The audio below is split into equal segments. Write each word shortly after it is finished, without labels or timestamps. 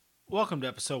Welcome to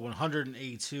episode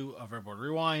 182 of Redboard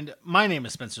Rewind. My name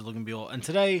is Spencer Luganbuehl, and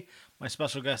today my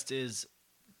special guest is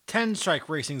 10 Strike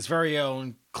Racing's very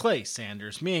own Clay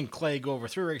Sanders. Me and Clay go over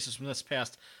 3 races from this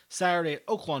past Saturday at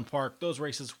Oaklawn Park. Those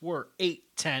races were 8,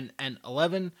 10, and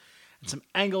 11. And some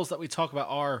angles that we talk about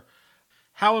are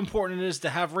how important it is to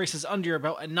have races under your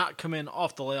belt and not come in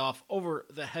off the layoff over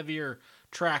the heavier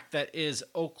track that is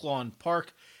Oaklawn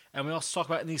Park. And we also talk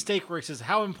about in these stake races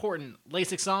how important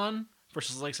Lasix on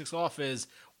versus Lasix off is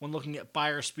when looking at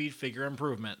buyer speed figure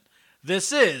improvement.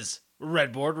 This is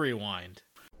Redboard Rewind.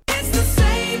 It's the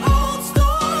same old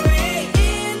story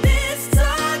in this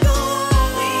cycle.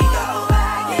 We go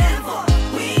back and forth.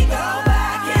 We go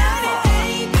back and forth. It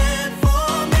ain't good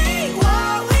for me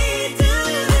what we do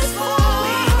this for.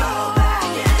 We go back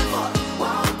and forth.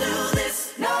 Won't do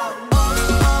this no more.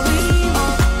 All we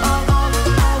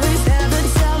always have it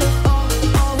sell it.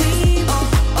 All we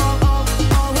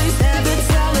always have it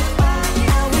sell it. All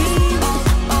we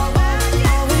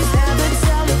always have it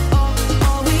sell it.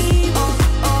 All we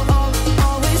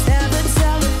always have it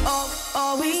sell it.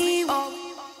 All we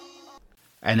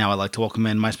And now I'd like to welcome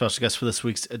in my special guest for this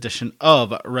week's edition of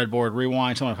Redboard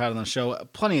Rewind. Someone I've had on the show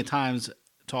plenty of times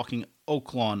talking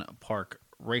Oaklawn Park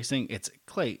racing. It's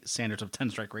Clay Sanders of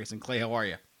 10 Strike Racing. Clay, how are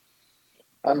you?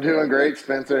 I'm doing great,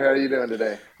 Spencer. How are you doing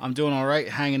today? I'm doing all right,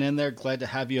 hanging in there. Glad to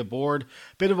have you aboard.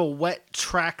 Bit of a wet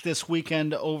track this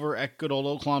weekend over at good old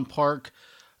Oaklawn Park.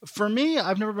 For me,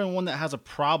 I've never been one that has a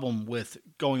problem with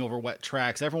going over wet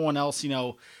tracks. Everyone else,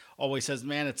 always says,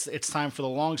 man, it's time for the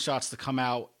long shots to come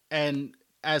out. And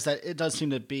as that, it does seem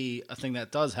to be a thing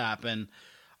that does happen.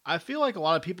 I feel like a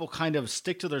lot of people kind of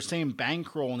stick to their same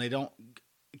bankroll and they don't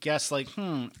guess like,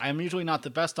 I'm usually not the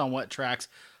best on wet tracks.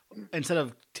 Instead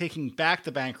of taking back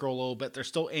the bankroll a little bit, they're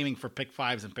still aiming for pick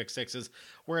 5s and pick 6s.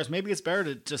 Whereas maybe it's better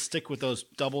to just stick with those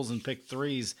doubles and pick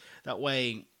 3s. That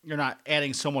way you're not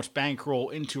adding so much bankroll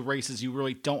into races you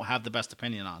really don't have the best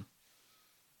opinion on.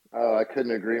 Oh, I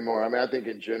couldn't agree more. I mean, I think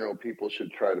in general, people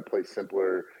should try to play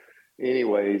simpler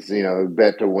anyways,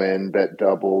 bet to win, bet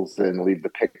doubles, and leave the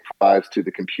pick 5s to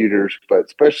the computers. But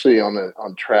especially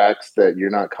on tracks that you're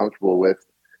not comfortable with,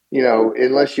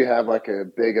 unless you have like a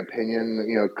big opinion,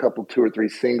 a couple, 2 or 3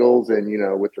 singles and,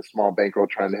 with a small bankroll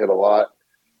trying to hit a lot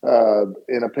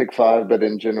in a pick 5. But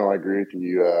in general, I agree with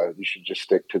you. You should just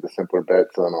stick to the simpler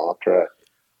bets on off track.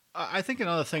 I think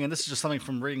another thing, and this is just something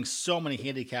from reading so many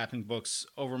handicapping books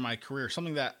over my career,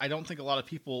 something that I don't think a lot of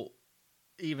people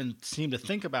even seem to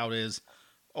think about is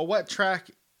a wet track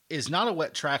is not a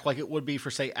wet track like it would be for,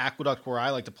 say, Aqueduct, where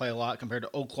I like to play a lot, compared to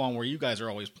Oaklawn, where you guys are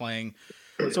always playing.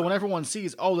 So when everyone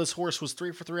sees, this horse was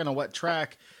 3 for 3 on a wet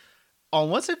track,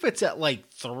 unless if it's at like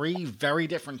 3 very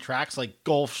different tracks, like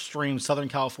Gulfstream, Southern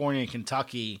California, and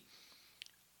Kentucky,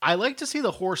 I like to see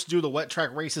the horse do the wet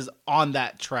track races on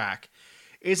that track.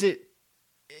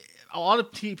 A lot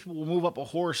of people will move up a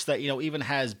horse that, even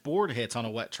has board hits on a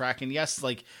wet track. And yes,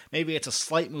 like maybe it's a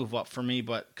slight move up for me,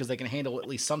 but because they can handle at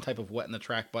least some type of wet in the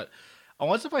track. But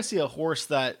unless if I see a horse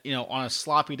that, on a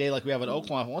sloppy day like we have at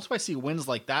Oaklawn, unless if I see wins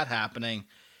like that happening,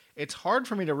 it's hard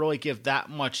for me to really give that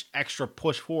much extra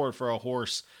push forward for a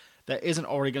horse that isn't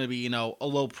already going to be, a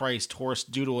low-priced horse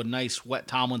due to a nice wet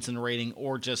Tomlinson rating,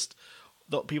 or just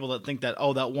the people that think that,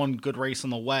 that one good race on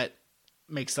the wet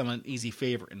makes them an easy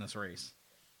favorite in this race.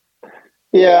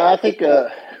 Yeah, I think,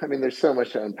 there's so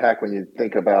much to unpack when you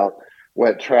think about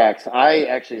wet tracks. I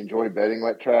actually enjoy betting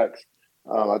wet tracks.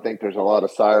 I think there's a lot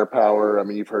of sire power. I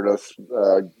mean, you've heard us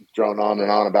drone on and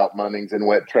on about Munnings and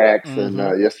wet tracks. Mm-hmm.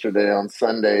 And yesterday on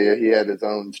Sunday, he had his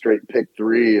own straight pick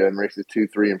 3 and races 2,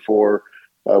 3, and 4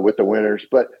 with the winners.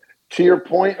 But to your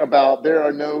point about there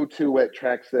are no 2 wet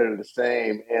tracks that are the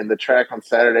same, and the track on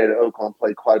Saturday at Oaklawn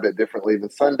played quite a bit differently than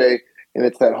Sunday, and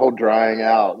it's that whole drying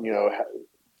out,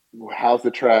 how's the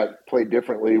track play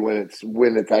differently when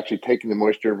it's actually taking the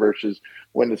moisture versus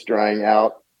when it's drying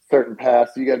out. Certain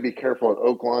paths, you got to be careful at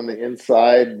Oaklawn. The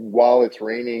inside, while it's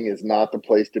raining, is not the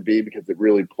place to be because it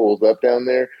really pulls up down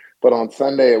there. But on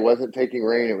Sunday, it wasn't taking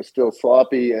rain. It was still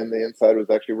sloppy, and the inside was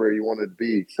actually where you wanted to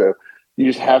be. So you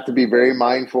just have to be very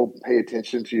mindful, pay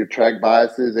attention to your track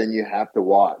biases, and you have to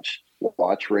watch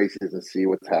races and see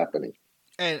what's happening.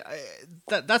 And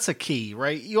that's a key,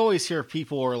 right? You always hear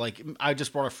people are like, I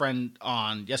just brought a friend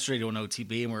on yesterday to an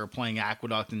OTB and we were playing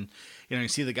Aqueduct, and you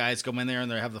see the guys come in there and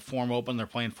they have the form open, they're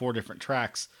playing 4 different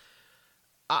tracks.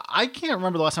 I can't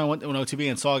remember the last time I went to an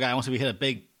OTB and saw a guy wants to hit a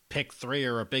big pick 3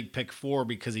 or a big pick 4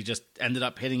 because he just ended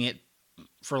up hitting it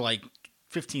for like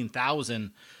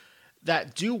 15,000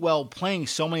 that do well playing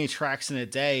so many tracks in a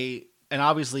day. And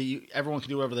obviously everyone can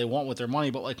do whatever they want with their money,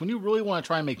 but like when you really want to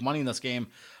try and make money in this game,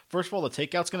 first of all, the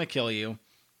takeout's going to kill you.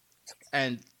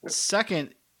 And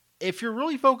second, if you're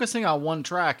really focusing on one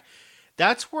track,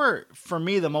 that's where, for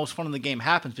me, the most fun in the game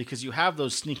happens, because you have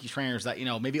those sneaky trainers that,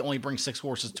 maybe only bring 6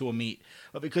 horses to a meet.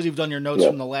 But because you've done your notes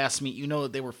from the last meet, you know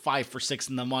that they were 5 for 6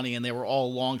 in the money and they were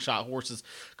all long shot horses,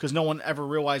 because no one ever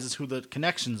realizes who the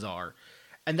connections are.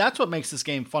 And that's what makes this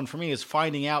game fun for me, is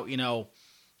finding out,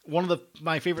 one of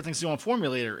my favorite things to do on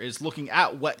Formulator is looking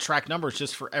at wet track numbers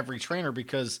just for every trainer,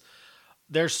 because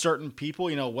there's certain people,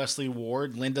 Wesley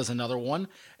Ward, Linda's another one.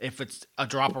 If it's a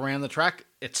drop around the track,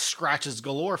 it scratches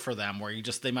galore for them, where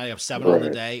they might have 7 on the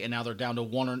day and now they're down to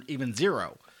 1 or even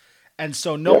 0. And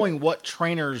so knowing what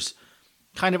trainers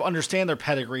kind of understand their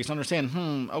pedigrees,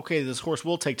 understand, okay, this horse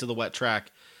will take to the wet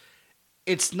track.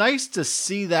 It's nice to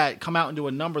see that come out into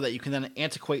a number that you can then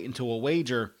antiquate into a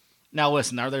wager. Now,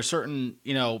 listen, are there certain,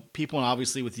 people, and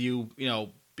obviously with you,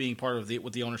 being part of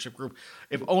with the ownership group,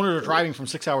 if owners are driving from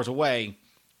 6 hours away,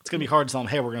 it's going to be hard to tell them,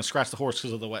 hey, we're going to scratch the horse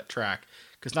because of the wet track.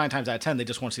 Because 9 times out of 10, they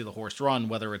just want to see the horse run,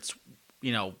 whether it's,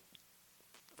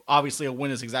 obviously a win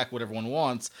is exactly what everyone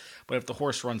wants. But if the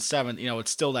horse runs 7,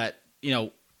 it's still that,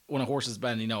 when a horse has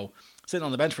been, sitting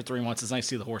on the bench for 3 months, it's nice to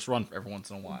see the horse run every once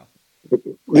in a while.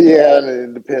 Yeah, and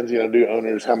it depends, do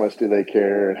owners, how much do they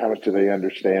care and how much do they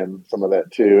understand some of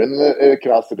that too? And it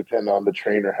can also depend on the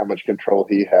trainer, how much control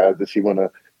he has. Does he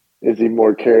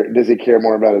care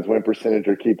more about his win percentage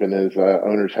or keeping his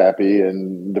owners happy?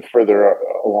 And the further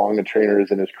along a trainer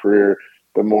is in his career,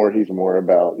 the more he's more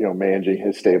about, managing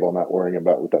his stable, not worrying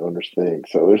about what the owners think.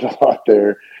 So there's a lot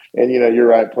there. And, you're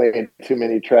right, playing too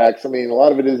many tracks. I mean, a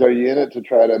lot of it is, are you in it to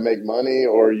try to make money,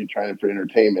 or are you trying it for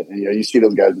entertainment? And, you see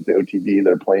those guys at the OTB,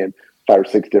 they're playing 5 or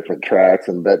 6 different tracks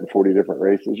and betting 40 different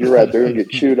races. You're right, they're going to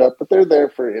get chewed up, but they're there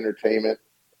for entertainment.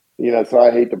 So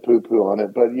I hate to poo-poo on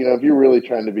it, but, if you're really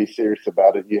trying to be serious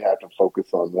about it, you have to focus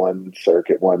on one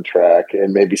circuit, one track,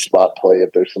 and maybe spot play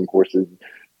if there's some courses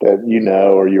that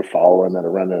or you're following that are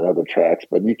running other tracks,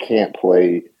 but you can't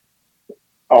play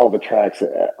all the tracks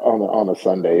on a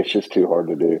Sunday. It's just too hard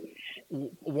to do.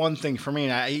 One thing for me,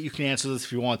 and you can answer this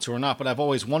if you want to or not, but I've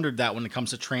always wondered that when it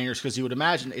comes to trainers, because you would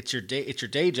imagine it's your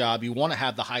day job. You want to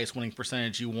have the highest winning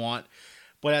percentage you want.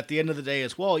 But at the end of the day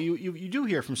as well, you do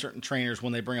hear from certain trainers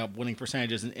when they bring up winning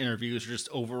percentages in interviews, or just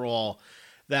overall,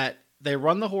 that they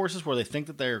run the horses where they think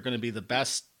that they're going to be the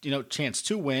best, chance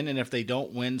to win. And if they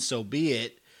don't win, so be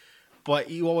it.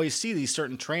 But you always see these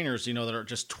certain trainers, that are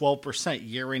just 12%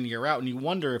 year in, year out. And you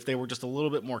wonder if they were just a little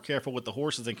bit more careful with the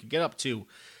horses and could get up to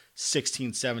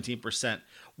 16, 17%.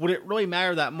 Would it really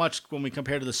matter that much when we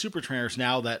compare to the super trainers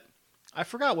now that, I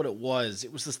forgot what it was.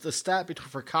 It was the stat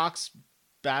for Cox,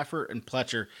 Baffert, and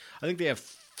Pletcher. I think they have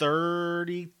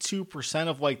 32%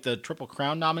 of the Triple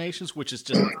Crown nominations, which is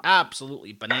just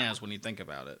absolutely bananas when you think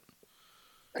about it.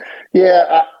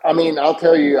 Yeah, I mean, I'll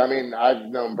tell you, I've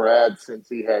known Brad since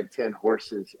he had 10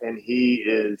 horses, and he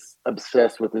is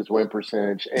obsessed with his win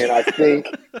percentage. And I think,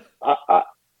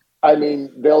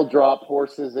 they'll drop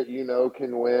horses that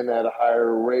can win at a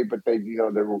higher rate, but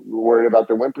they're worried about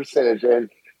their win percentage. And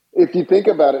if you think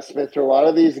about it, Spencer, a lot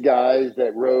of these guys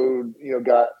that rode,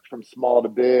 got from small to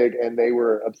big, and they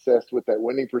were obsessed with that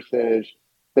winning percentage,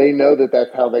 they know that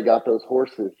that's how they got those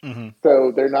horses. Mm-hmm.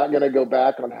 So they're not going to go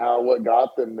back on what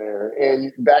got them there.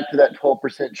 And back to that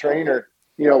 12% trainer,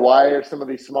 why are some of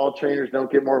these small trainers don't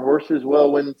get more horses?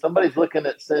 Well, when somebody's looking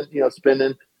at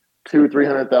spending $200,000 or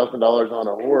 $300,000 on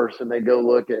a horse, and they go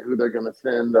look at who they're going to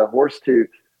send the horse to,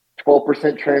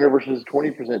 12% trainer versus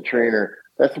 20% trainer,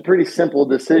 that's a pretty simple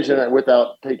decision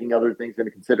without taking other things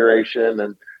into consideration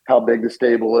and how big the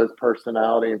stable is,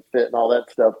 personality and fit and all that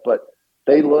stuff. But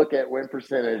they look at win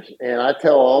percentage, and I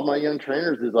tell all my young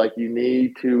trainers is you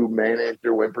need to manage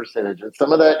your win percentage. And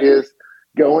some of that is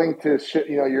going to ship,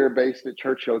 you're based at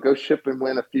Churchill, go ship and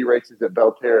win a few races at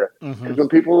Belterra. Because when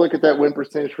people look at that win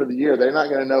percentage for the year, they're not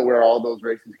going to know where all those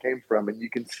races came from. And you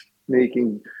can sneak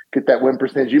and get that win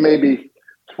percentage. You may be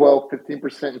 12,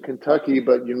 15% in Kentucky,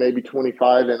 but you may be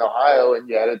 25 in Ohio, and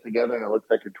you add it together and it looks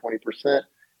like you're 20%.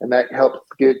 And that helps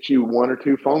get you 1 or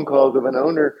 2 phone calls of an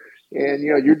owner. And,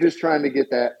 you're just trying to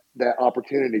get that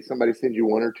opportunity. Somebody sends you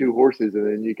 1 or 2 horses, and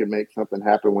then you can make something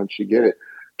happen once you get it.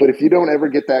 But if you don't ever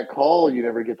get that call, you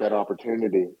never get that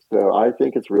opportunity. So I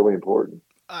think it's really important.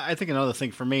 I think another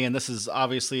thing for me, and this is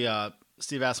obviously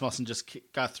Steve Asmussen just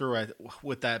got through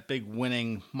with that big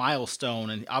winning milestone,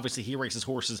 and obviously he races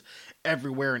horses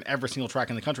everywhere and every single track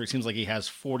in the country. It seems like he has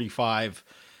 45,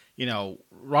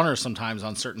 runners sometimes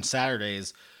on certain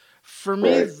Saturdays. For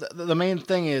me, the main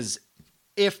thing is,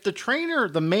 if the trainer,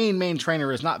 the main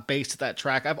trainer, is not based at that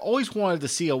track, I've always wanted to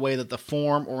see a way that the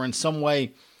form or in some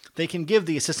way they can give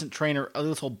the assistant trainer a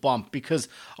little bump, because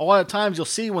a lot of times you'll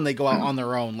see when they go out on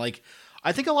their own,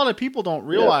 I think a lot of people don't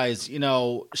realize,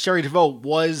 Sherry DeVoe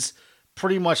was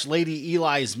pretty much Lady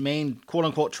Eli's main quote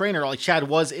unquote trainer. Like Chad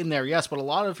was in there, yes, but a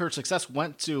lot of her success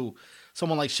went to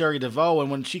someone like Sherry DeVoe.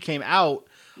 And when she came out,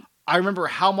 I remember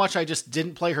how much I just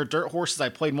didn't play her dirt horses. I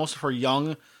played most of her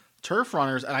young turf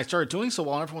runners, and I started doing so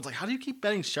well. And everyone's like, how do you keep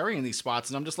betting Sherry in these spots?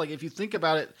 And I'm just like, if you think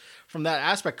about it from that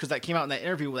aspect, because that came out in that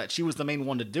interview that she was the main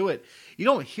one to do it, you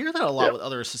don't hear that a lot with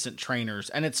other assistant trainers.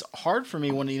 And it's hard for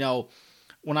me when,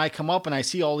 when I come up and I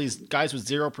see all these guys with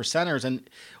 0%ers, and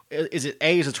is it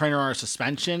is a trainer on a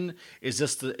suspension? Is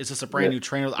this a brand new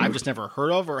trainer that I've just never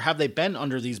heard of, or have they been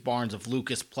under these barns of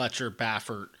Lucas, Pletcher,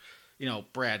 Baffert,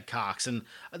 Brad Cox? And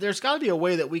there's got to be a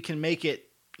way that we can make it,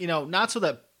 not so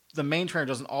that the main trainer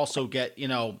doesn't also get,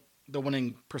 the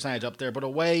winning percentage up there, but a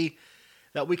way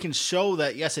that we can show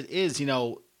that, yes, it is,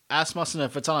 Asmussen,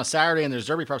 if it's on a Saturday and there's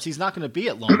Derby props, he's not going to be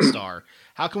at Lone Star.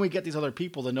 How can we get these other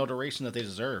people the notoriety that they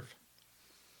deserve?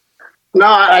 No,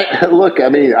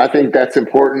 I think that's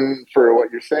important for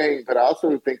what you're saying, but I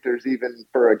also think there's even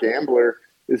for a gambler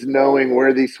is knowing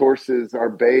where these horses are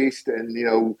based and,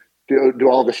 do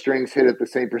all the strings hit at the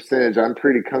same percentage. I'm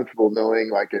pretty comfortable knowing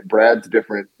like at Brad's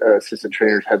different assistant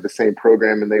trainers have the same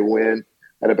program and they win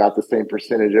at about the same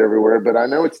percentage everywhere. But I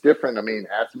know it's different. I mean,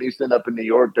 Asmussen up in New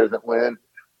York doesn't win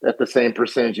at the same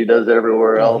percentage he does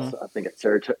everywhere else. I think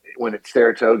at when it's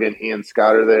Saratoga and Ian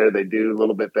Scott are there, they do a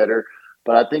little bit better.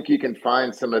 But I think you can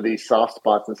find some of these soft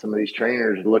spots in some of these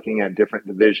trainers looking at different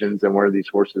divisions and where these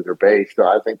horses are based. So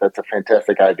I think that's a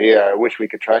fantastic idea. I wish we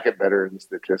could track it better in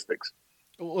statistics.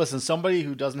 Listen, somebody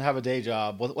who doesn't have a day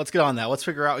job, let's get on that. Let's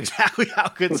figure out exactly how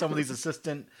good some of these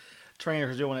assistant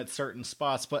trainers are doing at certain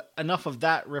spots. But enough of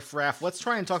that riffraff. Let's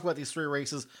try and talk about these three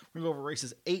races. We're going to go over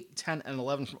races 8, 10, and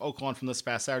 11 from Oaklawn from this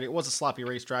past Saturday. It was a sloppy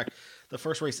racetrack. The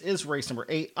first race is race number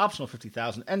 8, optional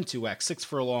 50,000, N2X, 6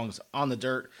 furlongs on the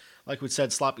dirt. Like we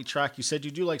said, sloppy track. You said you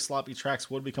do like sloppy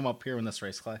tracks. What did we come up here in this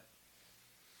race, Clay?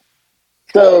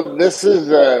 So this is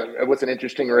what's an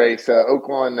interesting race.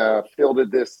 Oaklawn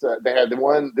fielded this. They had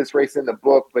this race in the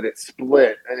book, but it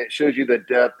split, and it shows you the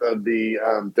depth of the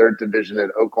third division at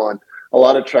Oaklawn. A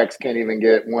lot of tracks can't even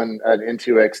get an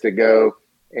N2X to go,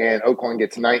 and Oaklawn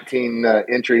gets 19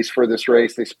 entries for this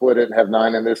race. They split it and have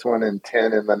 9 in this one and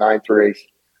 10 in the 9th race.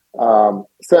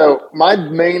 So my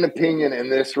main opinion in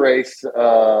this race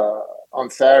on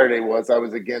Saturday was I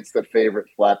was against the favorite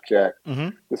Flapjack.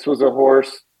 This was a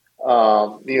horse.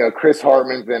 Chris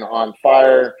Hartman's been on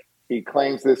fire. He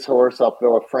claims this horse off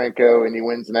Villafranco and he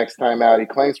wins next time out. He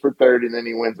claims for 30 and then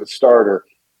he wins a starter.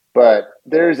 But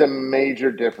there's a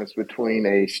major difference between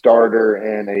a starter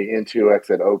and a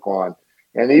N2X at Oaklawn.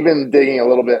 And even digging a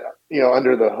little bit,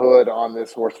 under the hood on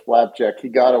this horse Flapjack, he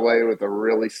got away with a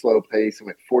really slow pace and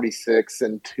went 46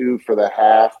 and 2 for the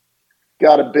half.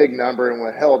 Got a big number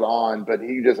and held on, but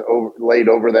he just laid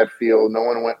over that field. No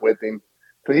one went with him.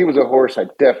 So he was a horse I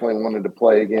definitely wanted to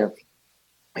play against.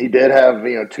 He did have,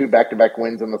 2 back-to-back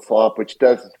wins in the slop, which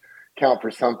does count for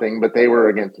something, but they were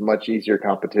against much easier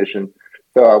competition.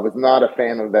 So I was not a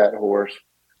fan of that horse.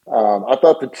 I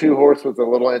thought the 2 horse was a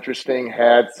little interesting,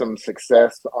 had some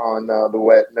success on the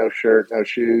wet, no shirt, no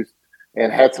shoes,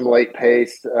 and had some late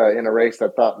pace in a race I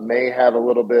thought may have a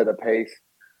little bit of pace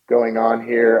going on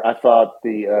here. I thought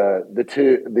the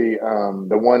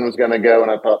one was going to go,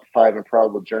 and I thought 5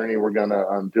 Improbable Journey were going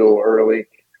to duel early.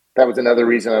 That was another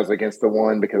reason I was against the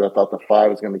 1 because I thought the 5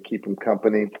 was going to keep him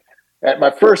company. At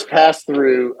my first pass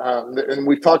through, and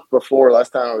we've talked before last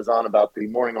time I was on about the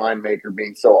morning line maker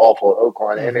being so awful at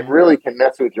Oaklawn, and it really can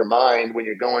mess with your mind when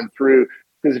you're going through.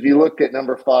 Because if you look at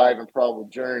number 5 Improbable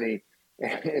Journey,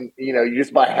 and you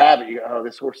just by habit, you go, oh,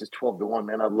 this horse is 12-1,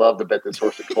 man. I'd love to bet this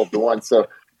horse at 12-1. So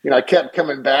I kept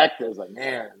coming back. I was like,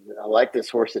 man, I like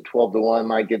this horse at 12-1.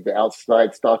 Might get the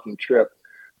outside stalking trip.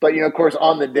 But, of course,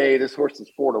 on the day, this horse is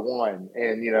 4-1.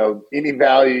 And, any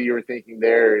value you were thinking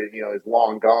there, is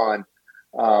long gone.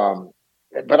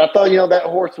 But I thought, that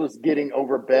horse was getting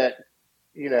overbet.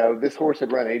 This horse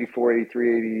had run 84,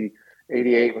 83, 80,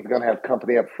 88, was going to have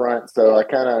company up front. So I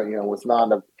kind of, was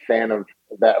not a fan of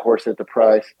that horse at the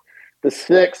price. The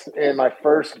 6 in my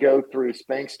first go through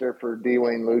Spankster for D.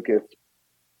 Wayne Lucas.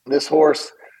 This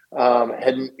horse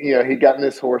he'd gotten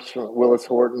this horse from Willis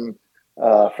Horton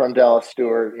from Dallas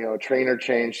Stewart, trainer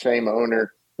change, same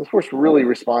owner. This horse really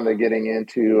responded getting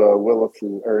into Willis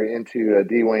or into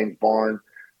D. Wayne's barn.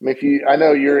 I mean, I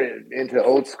know you're into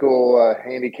old school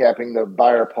handicapping the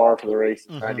Beyer par for the race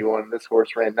in 91. This horse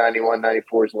ran 91,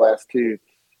 94's last 2.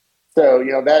 So,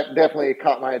 that definitely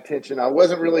caught my attention. I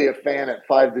wasn't really a fan at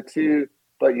 5-2,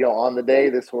 but, on the day,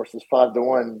 this horse is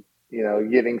 5-1,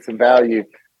 getting some value.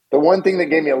 The one thing that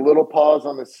gave me a little pause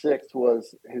on the 6th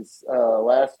was his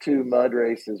last two mud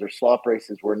races or slop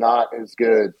races were not as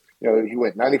good. He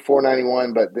went 94,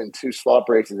 91, but then two slop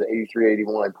races at 83,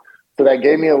 81. So that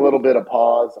gave me a little bit of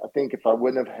pause. I think if I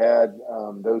wouldn't have had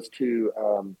those two,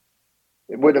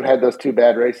 it wouldn't have had those two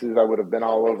bad races, I would have been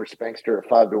all over Spankster at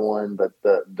 5-1. But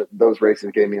those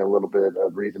races gave me a little bit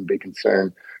of reason to be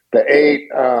concerned. The eight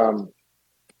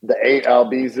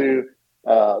Albizu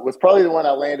was probably the one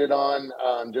I landed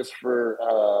on just for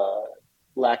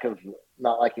lack of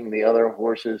not liking the other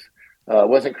horses.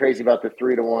 Wasn't crazy about the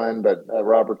 3-1, but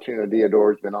Robert Tuna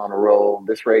Diodore has been on a roll.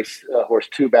 This race, horse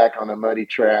two back on a muddy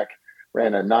track,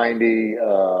 ran a 90,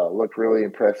 looked really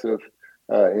impressive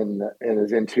in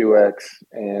his N2X,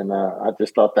 and I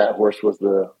just thought that horse was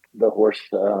the horse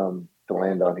to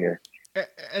land on here.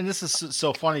 And this is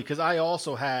so funny because I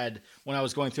also had, when I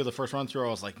was going through the first run through, I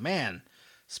was like, man,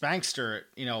 Spankster,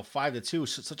 5-2,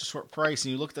 such a short price.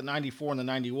 And you looked at 94 and the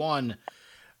 91,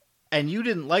 and you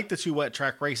didn't like the two wet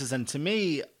track races. And to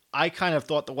me, I kind of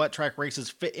thought the wet track races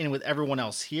fit in with everyone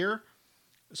else here.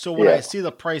 So when I see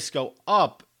the price go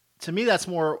up, to me, that's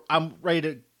more, I'm ready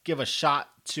to give a shot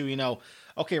to,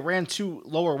 okay, ran two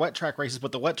lower wet track races,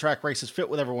 but the wet track races fit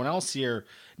with everyone else here.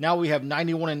 Now we have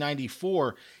 91 and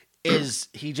 94. Is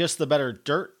he just the better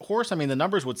dirt horse? I mean, the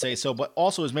numbers would say so, but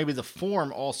also is maybe the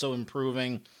form also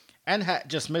improving and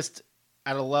just missed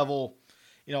at a level,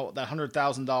 that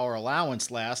 $100,000 allowance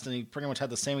last, and he pretty much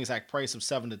had the same exact price of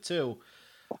 7-2.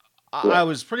 I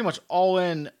was pretty much all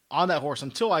in on that horse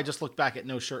until I just looked back at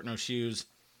No Shirt, No Shoes,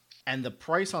 and the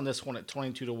price on this one at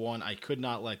 22-1, I could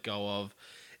not let go of.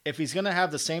 If he's going to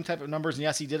have the same type of numbers, and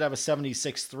yes, he did have a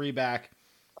 76-3 back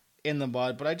in the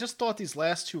mud, but I just thought these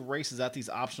last two races at these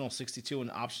optional 62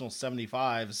 and optional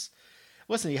 75s,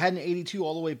 listen, he had an 82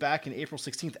 all the way back in April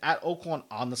 16th at Oaklawn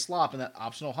on the slop in that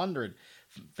optional 100,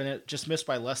 and it just missed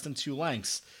by less than 2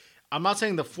 lengths. I'm not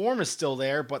saying the form is still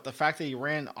there, but the fact that he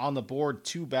ran on the board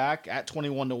two back at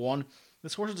 21-1,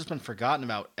 this horse has just been forgotten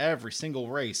about every single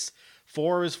race.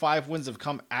 4 of his 5 wins have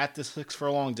come at the 6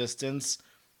 furlong distance,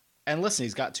 and listen,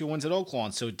 he's got 2 wins at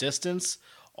Oaklawn, so distance,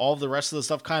 all of the rest of the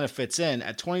stuff kind of fits in.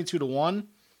 At 22-1,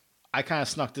 I kind of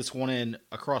snuck this one in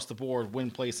across the board, win,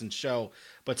 place, and show.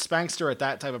 But Spankster at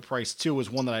that type of price, too,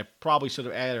 was one that I probably should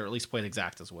have added or at least played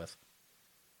exactas with.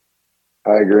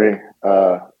 I agree.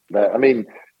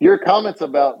 Your comments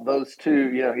about those two,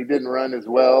 he didn't run as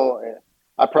well.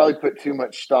 I probably put too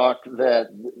much stock that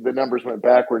the numbers went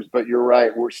backwards, but you're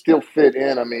right. We're still fit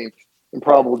in.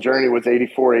 Improbable Journey was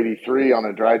 84, 83 on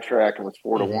a dry track and was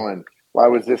 4-1. Why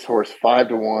was this horse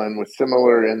 5-1 with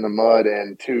similar in the mud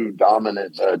and 2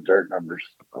 dominant dirt numbers?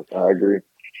 I agree.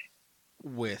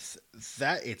 With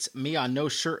that, it's me on No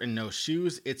Shirt and No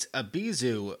Shoes. It's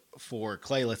Albizu for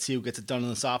Clay. Let's see who gets it done in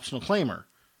this optional claimer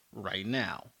right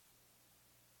now.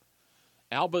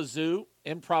 Albizu,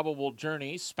 Improbable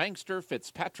Journey, Spankster,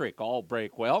 Fitzpatrick all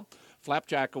break well.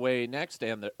 Flapjack away next,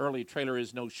 and the early trailer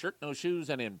is No Shirt, No Shoes,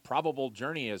 and Improbable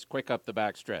Journey is quick up the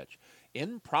backstretch.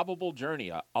 Improbable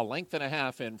Journey, a length and a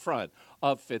half in front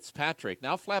of Fitzpatrick.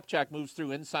 Now Flapjack moves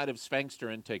through inside of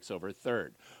Spankster and takes over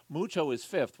third. Mucho is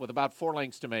fifth with about 4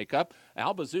 lengths to make up.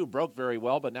 Albizu broke very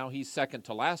well, but now he's second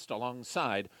to last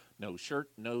alongside No Shirt,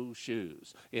 No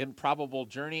Shoes. Improbable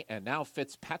Journey, and now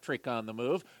Fitzpatrick on the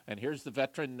move. And here's the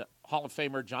veteran Hall of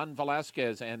Famer John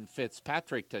Velasquez and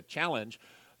Fitzpatrick to challenge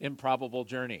Improbable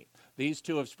Journey. These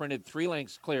two have sprinted 3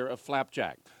 lengths clear of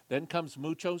Flapjack. Then comes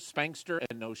Mucho, Spankster,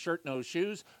 and No Shirt, No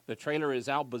Shoes. The trailer is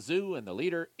Albizu, and the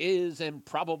leader is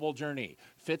Improbable Journey.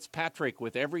 Fitzpatrick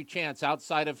with every chance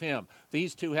outside of him.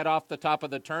 These two head off the top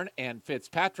of the turn, and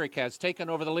Fitzpatrick has taken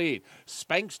over the lead.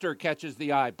 Spankster catches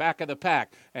the eye, back of the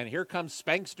pack, and here comes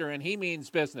Spankster, and he means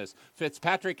business.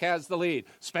 Fitzpatrick has the lead.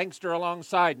 Spankster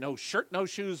alongside. No Shirt, No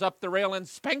Shoes up the rail, and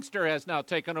Spankster has now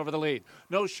taken over the lead.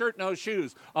 No Shirt, No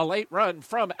Shoes. A late run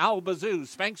from Albizu.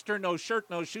 Spankster, No Shirt,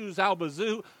 No Shoes,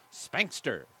 Albizu.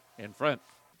 Spankster in front.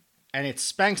 And it's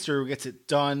Spankster who gets it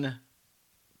done,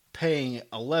 paying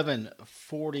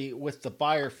 $11.40 with the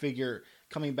buyer figure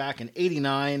coming back in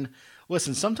 89.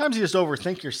 Listen, sometimes you just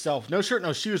overthink yourself. No Shirt,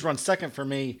 No Shoes runs second for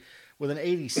me with an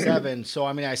 87. So,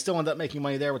 I still end up making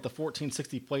money there with the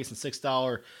 $14.60 place and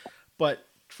 $6. But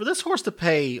for this horse to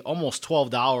pay almost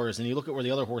 $12, and you look at where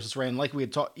the other horses ran, like you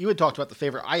had talked about the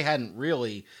favorite. I hadn't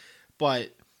really,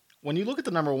 but when you look at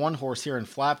the number 1 horse here in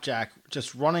Flapjack,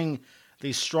 just running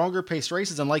these stronger paced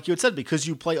races, and like you had said, because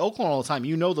you play Oaklawn all the time,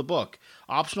 you know the book.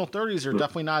 Optional 30s are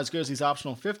definitely not as good as these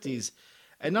optional 50s.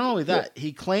 And not only that,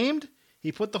 he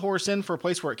put the horse in for a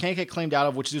place where it can't get claimed out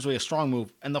of, which is usually a strong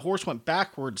move, and the horse went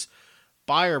backwards,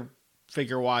 buyer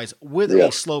figure-wise, with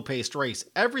a slow-paced race.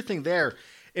 Everything there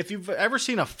if you've ever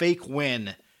seen a fake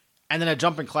win and then a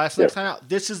jump in class Yep. next time out,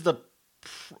 this is the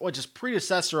just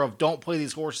predecessor of don't play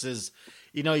these horses.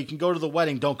 You know, you can go to the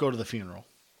wedding, don't go to the funeral.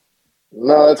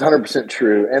 No, that's 100%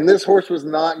 true. And this horse was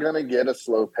not going to get a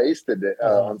slow pace today,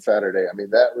 Mhm. on Saturday. I mean,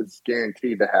 that was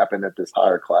guaranteed to happen at this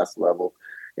higher class level.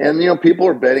 And, you know, people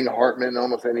are betting Hartman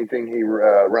almost anything he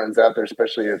runs out there,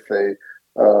 especially if they,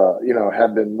 you know,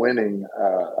 have been winning.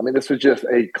 I mean, this was just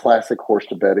a classic horse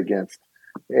to bet against.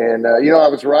 And, you know, I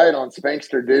was right on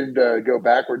Spankster did go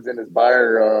backwards in his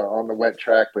buyer on the wet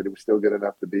track, but it was still good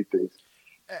enough to beat these.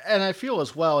 And I feel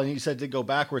as well, and you said did go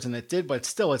backwards, and it did, but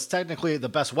still, it's technically the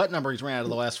best wet number he's ran out of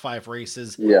the last 5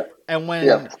 races. Yeah. And when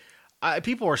Yeah.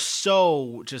 people are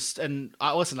so just, and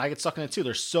listen, I get stuck in it too.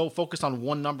 They're so focused on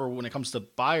one number when it comes to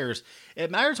buyers. It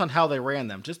matters on how they ran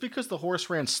them. Just because the horse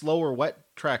ran slower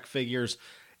wet track figures,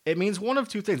 it means one of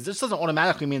two things. This doesn't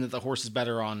automatically mean that the horse is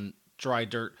better on dry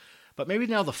dirt, but maybe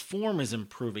now the form is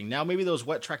improving. Now maybe those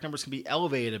wet track numbers can be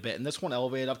elevated a bit, and this one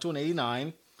elevated up to an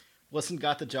 89. Listen,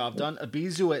 got the job done.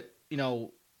 Abizu at, you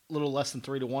know, a little less than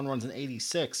 3-1 runs an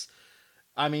 86.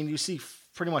 I mean, you see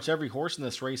pretty much every horse in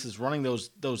this race is running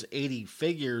those 80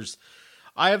 figures.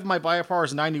 I have my buyer par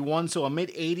as 91, so a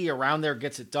mid 80 around there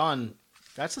gets it done.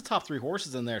 That's the top 3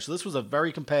 horses in there. So this was a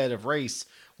very competitive race.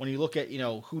 When you look at, you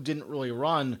know, who didn't really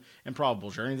run,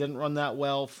 Improbable Journey didn't run that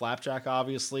well. Flapjack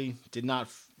obviously did not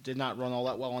run all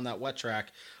that well on that wet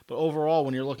track. But overall,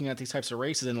 when you're looking at these types of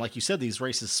races, and like you said, these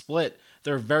races split,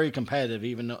 they're very competitive,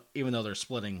 even though they're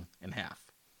splitting in half.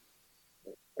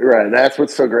 Right. And that's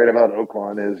what's so great about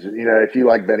Oaklawn is, you know, if you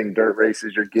like betting dirt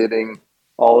races, you're getting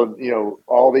all of, you know,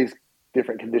 all these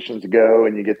different conditions to go,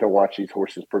 and you get to watch these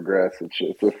horses progress.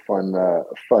 It's a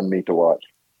fun meet to watch.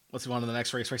 Let's move on to the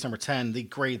next race number 10, the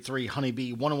Grade 3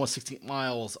 Honeybee, 1 1/16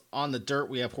 miles on the dirt.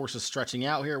 We have horses stretching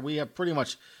out here. We have pretty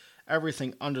much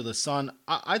everything under the sun.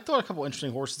 I thought a couple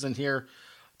interesting horses in here.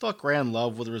 I thought Grand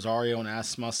Love with Rosario and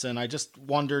Asmussen. I just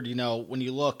wondered, you know, when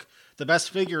you look, the best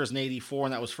figure is an 84,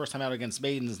 and that was first time out against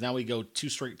maidens. Now we go 2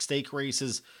 straight stake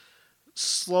races,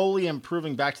 slowly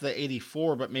improving back to the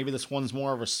 84, but maybe this one's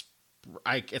more of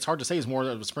it's hard to say he's more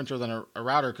of a sprinter than a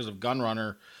router because of Gun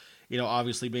Runner, you know,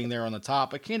 obviously being there on the top.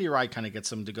 But Candy Ride kind of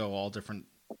gets him to go all different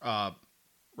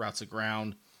routes of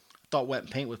ground. I thought Wet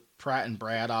Paint with Pratt and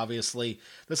Brad, obviously.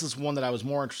 This is one that I was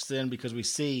more interested in because we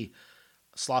see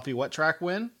sloppy wet track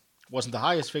win. Wasn't the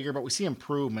highest figure, but we see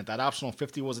improvement. That optional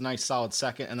 50 was a nice solid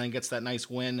second, and then gets that nice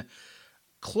win.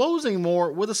 Closing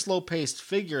more with a slow-paced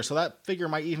figure, so that figure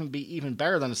might even be even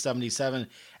better than a 77,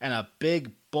 and a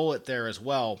big bullet there as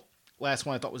well. Last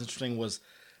one I thought was interesting was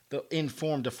the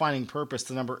in-form Defining Purpose,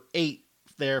 the number 8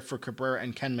 there for Cabrera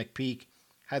and Ken McPeak.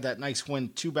 Had that nice win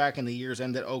 2 back in the year's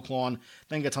end at Oaklawn,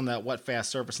 then gets on that wet fast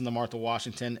surface in the Martha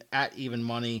Washington at even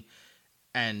money,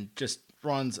 and just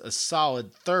runs a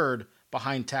solid third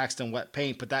behind Taxton Wet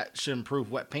Paint, but that should improve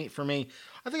Wet Paint for me.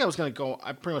 I think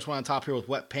I pretty much went on top here with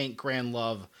Wet Paint, Grand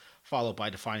Love, followed by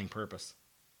Defining Purpose.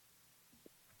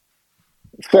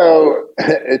 So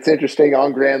it's interesting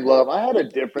on Grand Love. I had a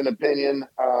different opinion.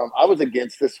 I was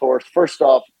against this horse. First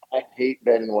off, I hate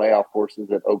betting layoff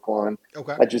horses at Oaklawn.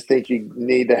 Okay. I just think you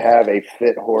need to have a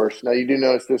fit horse. Now, you do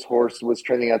notice this horse was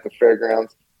training at the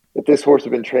fairgrounds. If this horse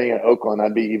had been training at Oaklawn,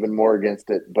 I'd be even more against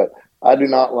it. But I do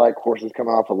not like horses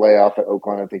coming off a layoff at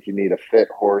Oaklawn. I think you need a fit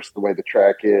horse the way the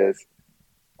track is.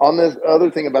 On this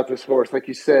other thing about this horse, like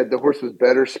you said, the horse was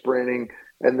better sprinting.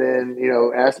 And then, you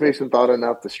know, Asmussen thought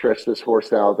enough to stretch this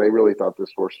horse out. They really thought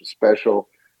this horse was special.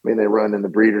 I mean, they run in the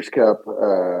Breeders' Cup,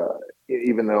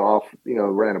 even though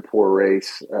ran a poor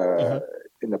race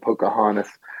in the Pocahontas.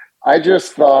 I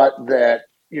just thought that,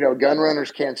 you know, gun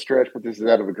runners can't stretch, but this is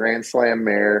out of a Grand Slam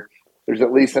mare. There's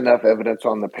at least enough evidence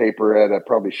on the paper at a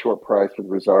probably short price with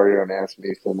Rosario and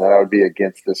Asmussen that I would be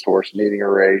against this horse needing a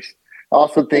race.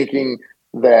 Also thinking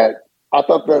that I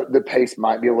thought the pace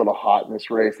might be a little hot in this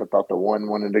race. I thought the one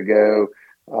wanted to go.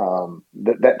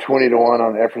 That 20-1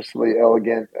 on Effortlessly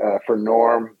Elegant for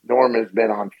Norm. Norm has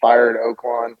been on fire at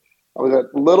Oaklawn. I was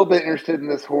a little bit interested in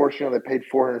this horse. You know, they paid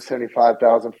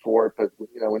 $475,000 for it, but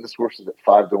you know, when this horse is at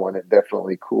 5-1, it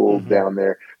definitely cooled down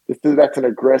there. That's an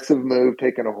aggressive move,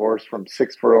 taking a horse from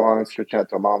 6 furlongs, stretching out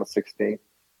to a mile 16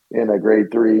 in a Grade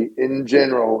 3. In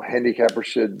general, handicappers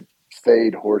should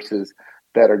fade horses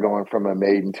that are going from a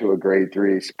maiden to a Grade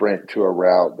 3 sprint to a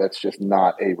route. That's just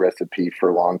not a recipe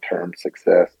for long-term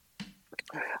success.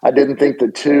 I didn't think the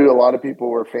 2, a lot of people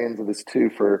were fans of this 2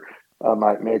 for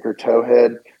Mike Maker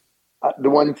Towhead. The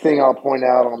one thing I'll point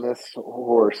out on this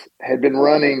horse had been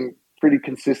running pretty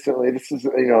consistently. This is,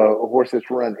 you know, a horse that's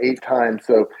run 8 times,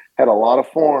 so had a lot of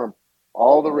form.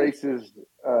 All the races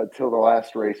till the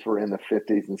last race were in the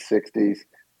 50s and 60s.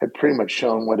 had pretty much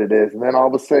shown what it is. And then all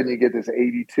of a sudden you get this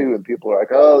 82 and people are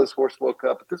like, oh, this horse woke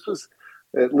up. But this was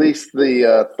at least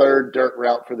the third dirt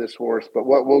route for this horse. But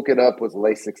what woke it up was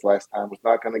Lasix last time. Was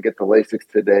not going to get the Lasix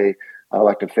today. I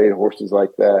like to fade horses like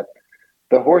that.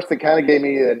 The horse that kind of gave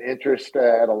me an interest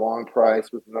at a long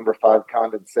price was number 5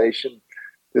 Condensation.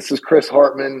 This is Chris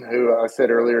Hartman, who I said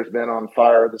earlier has been on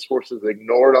fire. This horse is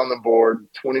ignored on the board,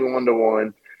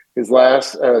 21-1.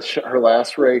 Her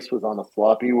last race was on a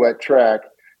sloppy, wet track,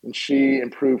 and she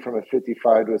improved from a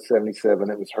 55 to a 77.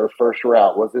 It was her first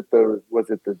route. Was it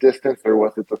the distance or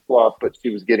was it the slop? But she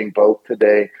was getting both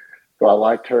today, so I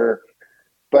liked her.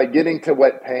 But getting to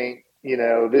wet paint,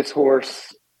 this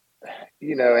horse, at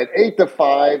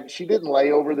 8-5, she didn't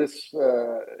lay over this.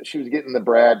 She was getting the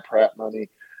Brad Pratt money,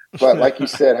 but like you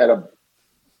said, handled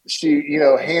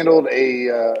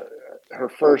her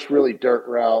first really dirt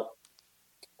route.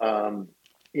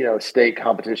 State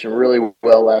competition really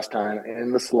well last time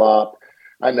in the slop.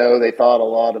 I know they thought a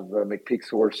lot of McPeak's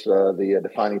horse, the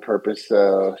Defining Purpose.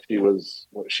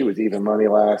 She was even money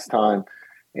last time,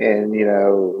 and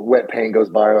wet paint goes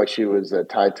by her like she was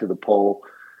tied to the pole.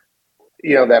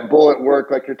 That bullet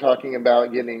work, like you're talking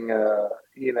about, getting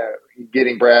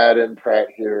Brad and Pratt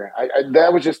here.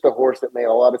 That was just the horse that made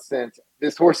a lot of sense.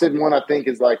 This horse had one, I think,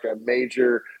 is like a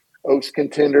major Oaks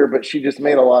contender, but she just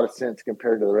made a lot of sense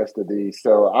compared to the rest of these.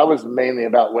 So I was mainly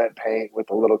about wet paint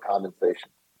with a little condensation.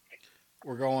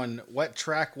 We're going wet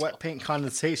track, wet paint,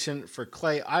 condensation for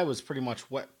Clay. I was pretty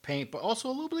much wet paint, but also a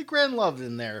little bit of Grand Love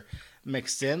in there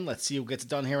mixed in. Let's see who gets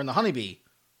it done here in the Honeybee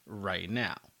right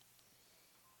now.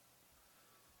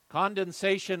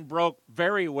 Condensation broke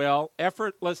very well.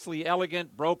 Effortlessly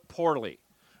Elegant broke poorly.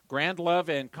 Grand Love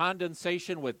and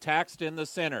Condensation with Taxed in the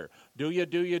center. Do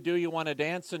you want to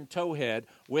dance and Towhead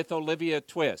with Olivia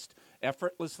Twist.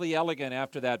 Effortlessly Elegant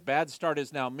after that bad start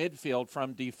is now midfield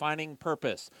from Defining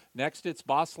Purpose. Next it's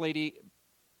Boss Lady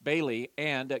Bailey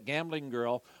and Gambling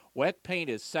Girl. Wet Paint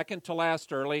is second to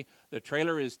last early. The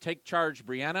trailer is Take Charge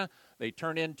Brianna. They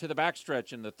turn into the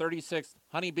backstretch in the 36th.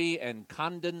 Honeybee and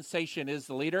Condensation is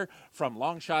the leader from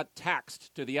Longshot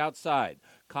Taxed to the outside.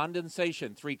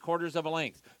 Condensation, 3/4 of a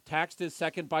length. Taxed is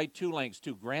second by 2 lengths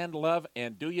to Grand Love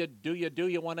and Do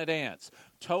You Want to Dance.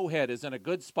 Towhead is in a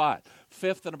good spot.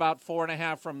 Fifth and about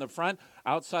 4.5 from the front.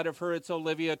 Outside of her, it's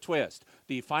Olivia Twist.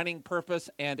 Defining Purpose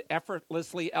and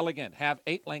Effortlessly Elegant have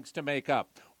 8 lengths to make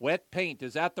up. Wet Paint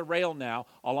is at the rail now.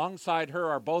 Alongside her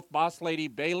are both Boss Lady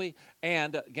Bailey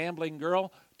and Gambling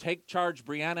Girl. Take Charge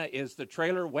Brianna is the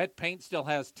trailer. Wet Paint still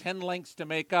has 10 lengths to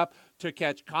make up to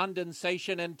catch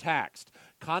Condensation and Taxed.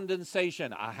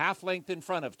 Condensation, a half length in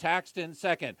front of Taxed in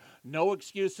second. No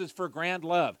excuses for Grand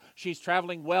Love. She's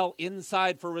traveling well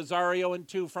inside for Rosario and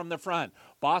 2 from the front.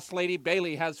 Boss Lady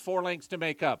Bailey has 4 lengths to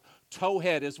make up.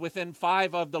 Towhead is within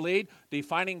 5 of the lead.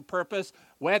 Defining Purpose.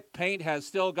 Wet Paint has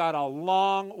still got a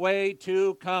long way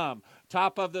to come.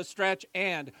 Top of the stretch,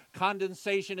 and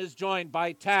Condensation is joined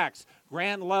by Tax.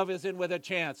 Grand Love is in with a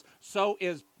chance. So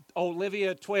is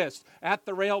Olivia Twist. At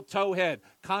the rail, Towhead.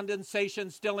 Condensation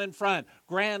still in front.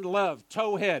 Grand Love,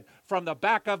 Towhead. From the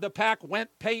back of the pack,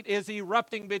 Wet Paint is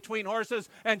erupting between horses,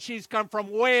 and she's come from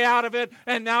way out of it,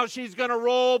 and now she's going to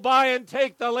roll by and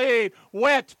take the lead.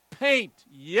 Wet Paint,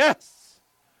 yes!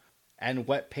 And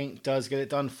Wet Paint does get it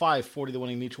done. 540 the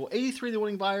winning mutual, 83 the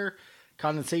winning buyer.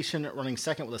 Condensation running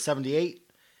second with a 78.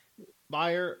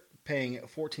 Buyer paying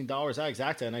 $14. That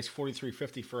exacta a nice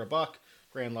 $43.50 for a buck.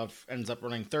 Grand Love ends up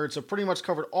running third. So pretty much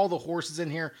covered all the horses in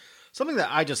here. Something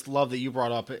that I just love that you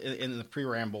brought up in the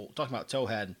pre-ramble, talking about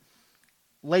Towhead.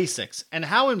 Lasix. And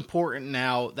how important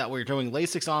now that we're doing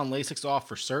Lasix on, Lasix off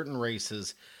for certain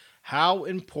races, how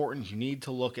important you need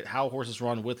to look at how horses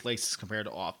run with Lasix compared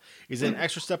to off. Is it an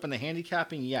extra step in the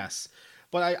handicapping? Yes.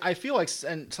 But I feel like,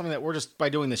 and something that we're just by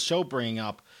doing this show bringing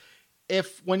up,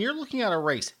 if when you're looking at a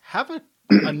race, have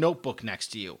a notebook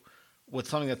next to you with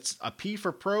something that's a P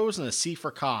for pros and a C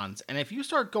for cons. And if you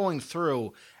start going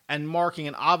through and marking,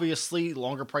 and obviously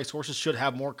longer priced horses should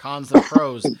have more cons than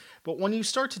pros, but when you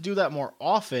start to do that more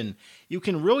often, you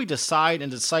can really decide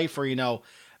and decipher,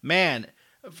 man,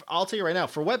 I'll tell you right now,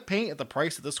 for Wet Paint at the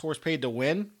price that this horse paid to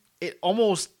win, it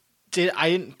almost I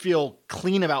didn't feel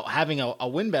clean about having a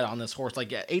win bet on this horse.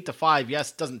 Like at 8-5,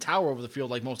 yes, it doesn't tower over the field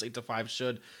like most 8-5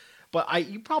 should, but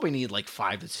you probably need like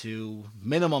 5-2,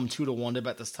 minimum 2-1 to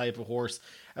bet this type of horse.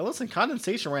 And listen,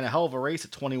 Condensation ran a hell of a race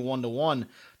at 21-1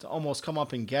 to almost come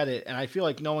up and get it. And I feel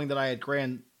like knowing that I had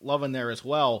Grand Love in there as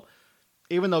well,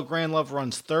 even though Grand Love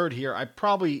runs third here, I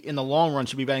probably in the long run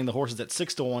should be betting the horses at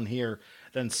 6-1 here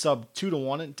than sub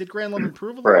 2-1. And did Grand Love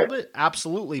improve a little Right. bit?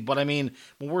 Absolutely. But I mean,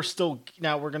 when we're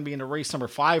going to be into race number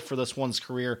 5 for this one's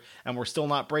career, and we're still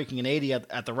not breaking an 80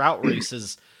 at the route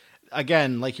races.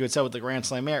 Again, like you had said with the Grand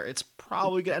Slam Air, it's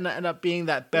probably going to end up being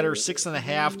that better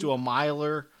 6.5 to a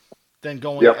miler than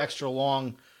going Yep. extra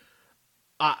long.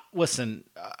 Listen,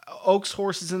 Oaks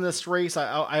horses in this race.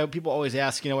 I people always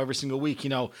ask, every single week,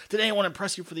 did anyone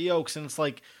impress you for the Oaks? And it's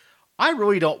like, I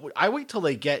really don't. I wait till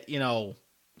they get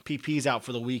PPs out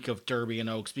for the week of Derby and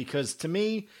Oaks, because to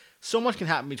me, so much can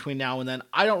happen between now and then.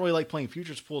 I don't really like playing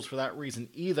futures pools for that reason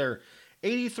either.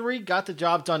 83 got the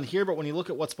job done here, but when you look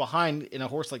at what's behind in a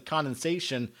horse like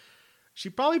Condensation, she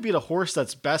probably beat a horse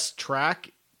that's best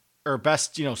track or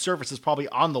best surface is probably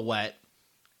on the wet,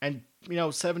 and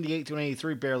 78 to an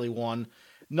 83 barely won.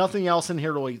 Nothing else in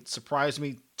here really surprised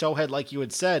me. Towhead, like you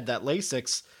had said, that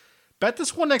Lasix. Bet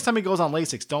this one next time he goes on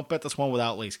Lasix. Don't bet this one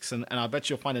without Lasix, and I'll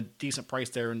bet you'll find a decent price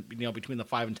there, between the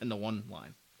 5 and 10 to 1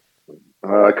 line.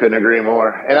 I couldn't agree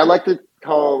more. And I'd like to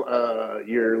call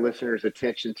your listeners'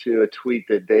 attention to a tweet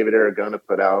that David Aragona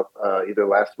put out either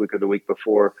last week or the week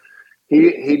before.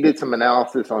 He did some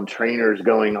analysis on trainers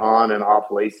going on and off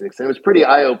Lasix, and it was pretty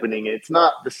eye-opening. It's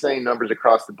not the same numbers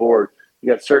across the board.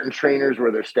 You got certain trainers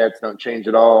where their stats don't change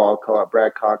at all. I'll call out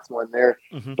Brad Cox one there.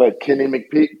 Mm-hmm. But Kenny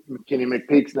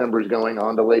McPeak's numbers going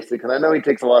on to Lasix, and I know he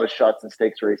takes a lot of shots in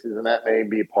stakes races, and that may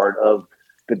be a part of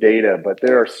the data, but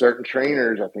there are certain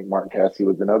trainers, I think Mark Cassie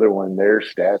was another one, their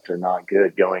stats are not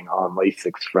good going on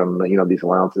Lasix from these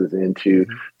allowances into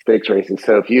stakes races.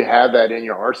 So if you have that in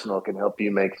your arsenal, it can help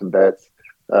you make some bets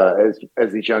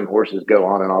as these young horses go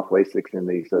on and off Lasix in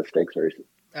these stakes races.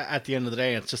 At the end of the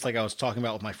day, it's just like I was talking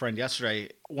about with my friend yesterday.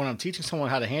 When I'm teaching someone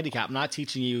how to handicap, I'm not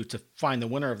teaching you to find the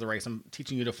winner of the race. I'm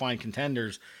teaching you to find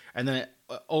contenders. And then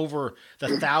over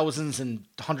the thousands and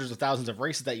hundreds of thousands of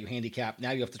races that you handicap,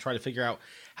 now you have to try to figure out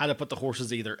how to put the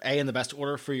horses either A, in the best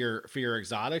order for your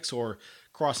exotics, or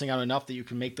crossing out enough that you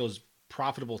can make those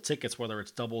profitable tickets, whether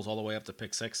it's doubles all the way up to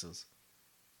pick sixes.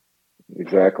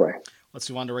 Exactly. Let's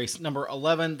move on to race number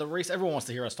 11. The race everyone wants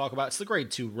to hear us talk about. It's the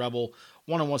Grade 2 Rebel,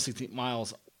 1 1/16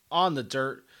 miles on the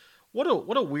dirt. What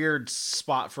a weird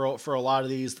spot for a lot of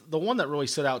these. The one that really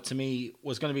stood out to me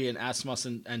was going to be an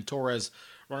Asmus and Torres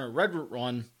runner Red Route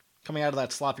run coming out of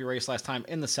that sloppy race last time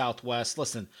in the Southwest.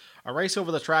 Listen, a race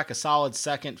over the track, a solid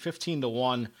second, 15 to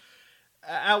 1.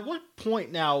 At what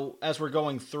point now, as we're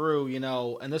going through,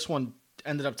 and this one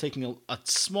ended up taking a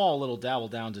small little dabble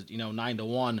down to 9 to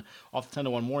 1 off the 10 to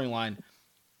 1 morning line.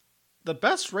 The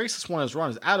best race this one has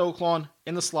run is at Oaklawn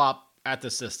in the slop at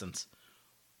this distance.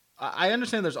 I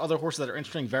understand there's other horses that are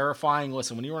interesting verifying.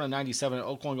 Listen, when you run a 97 at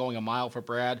Oaklawn going a mile for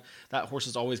Brad, that horse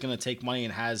is always going to take money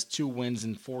and has 2 wins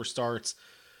and 4 starts.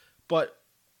 But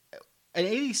an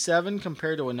 87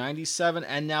 compared to a 97,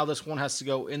 and now this one has to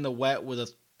go in the wet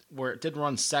where it did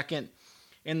run second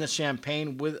in the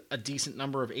Champagne with a decent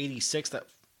number of 86 that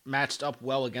matched up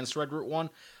well against Red Route 1.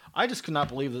 I just could not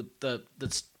believe the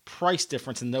price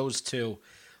difference in those two.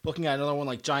 Looking at another one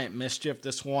like Giant Mischief,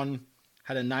 this one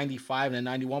had a 95 and a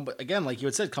 91. But again, like you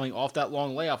had said, coming off that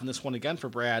long layoff, and this one again for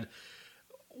Brad.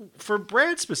 For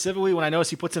Brad specifically, when I notice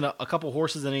he puts in a couple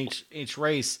horses in each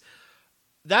race,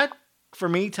 that for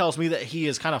me tells me that he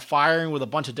is kind of firing with a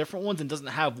bunch of different ones and doesn't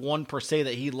have one per se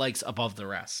that he likes above the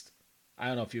rest. I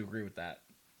don't know if you agree with that.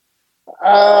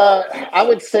 I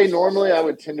would say normally I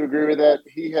would tend to agree with that.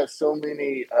 He has so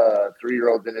many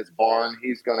 3-year-olds in his barn.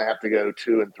 He's going to have to go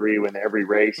 2 and 3 in every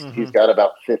race. Mm-hmm. He's got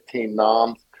about 15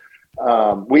 noms.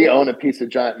 We own a piece of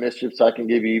Giant Mischief, so I can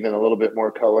give you even a little bit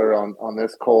more color on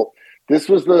this colt. This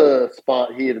was the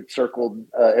spot he had circled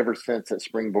ever since at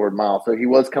Springboard Mile. So he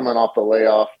was coming off the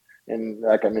layoff, and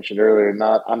like I mentioned earlier,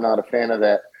 I'm not a fan of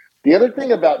that. The other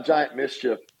thing about Giant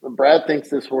Mischief, Brad thinks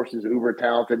this horse is uber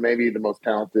talented, maybe the most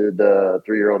talented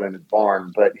 3-year-old in his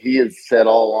barn, but he has said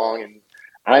all along, and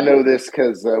I know this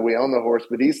because we own the horse,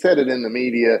 but he said it in the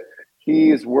media, he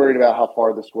is worried about how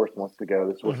far this horse wants to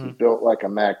go. This horse is built like a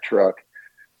Mack truck.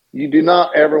 You do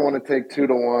not ever want to take 2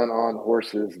 to 1 on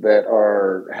horses that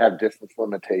have distance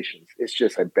limitations. It's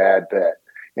just a bad bet.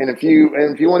 And if you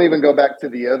want to even go back to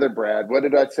the other Brad, what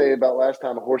did I say about last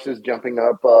time? Horses jumping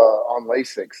up on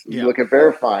Lasix. You look at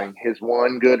verifying. His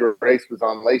one good race was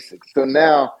on Lasix. So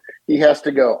now he has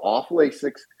to go off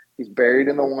Lasix. He's buried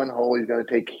in the one hole. He's going to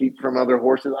take heat from other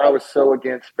horses. I was so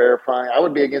against verifying. I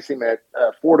would be against him at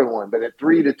 4 to 1, but at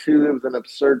 3 to 2, it was an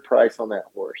absurd price on that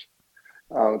horse.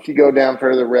 If you go down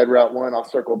further, Red Route 1, I'll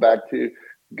circle back to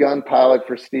Gun Pilot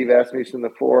for Steve Asmussen, the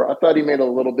 4. I thought he made a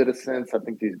little bit of sense. I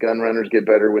think these gun runners get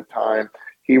better with time.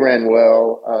 He ran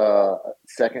well,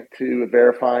 second to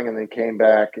verifying, and then came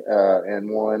back and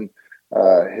won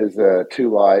his 2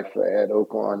 Life at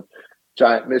Oaklawn.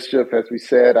 Giant Mischief, as we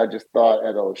said, I just thought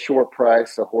at a short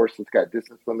price, a horse that's got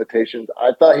distance limitations.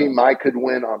 I thought he could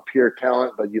win on pure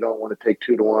talent, but you don't want to take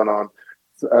 2-1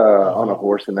 on a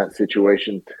horse in that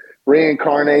situation.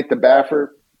 Reincarnate the Baffert.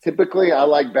 Typically, I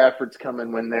like Bafferts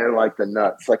coming when they're like the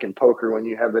nuts, like in poker when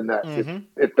you have the nuts.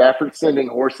 If Baffert's sending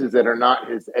horses that are not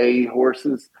his A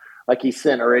horses, like he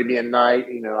sent Arabian Night,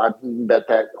 I bet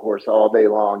that horse all day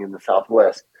long in the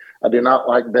Southwest. I do not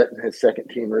like betting his second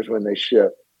teamers when they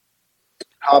ship.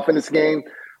 Confidence Game.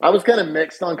 I was kind of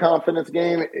mixed on Confidence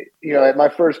Game. At my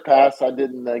first pass, I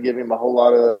didn't give him a whole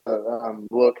lot of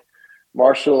look.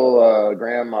 Marshall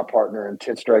Graham, my partner in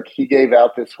 10 Strike, he gave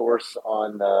out this horse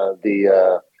on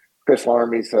the Chris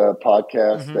Larmy's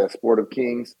podcast, Sport of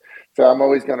Kings. So I'm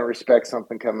always going to respect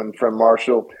something coming from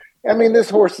Marshall. I mean, this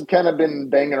horse has kind of been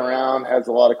banging around, has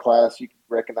a lot of class. You can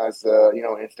recognize,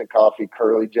 Instant Coffee,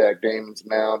 Curly, Jack Damon's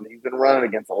Mound. He's been running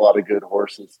against a lot of good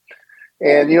horses.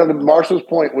 And, the Marshall's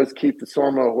point was keep the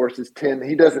Sormo horses 10.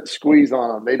 He doesn't squeeze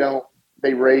on them.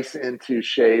 They race into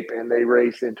shape and they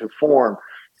race into form.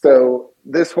 So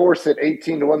this horse at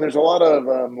 18-1, there's a lot of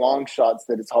long shots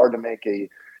that it's hard to make a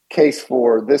case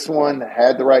for. This one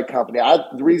had the right company.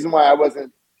 The reason why I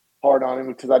wasn't hard on him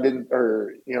because on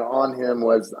him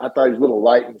was I thought he was a little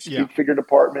light in the speed figure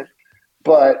department.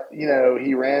 But,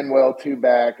 he ran well 2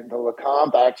 back. The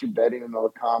Lecomte, actually betting in the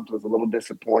Lecomte was a little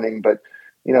disappointing, but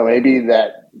maybe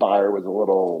that buyer was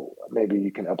maybe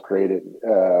you can upgrade it.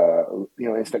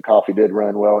 Instant Coffee did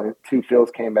run well. 2 Fills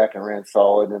came back and ran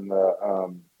solid in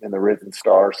the Risen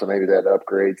Star, so maybe that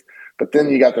upgrades. But then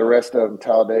you got the rest of them,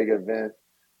 Talladega, Event,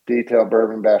 Detail,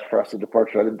 Bourbon, Bash, Frosted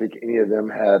Departure. I didn't think any of them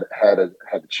had a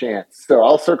chance. So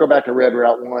I'll circle back to Red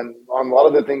Route 1. On a lot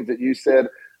of the things that you said,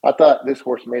 I thought this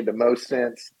horse made the most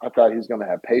sense. I thought he was going to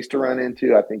have pace to run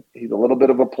into. I think he's a little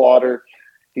bit of a plotter.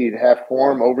 He'd have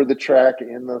form over the track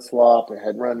in the slop. It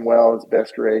had run well his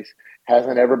best race.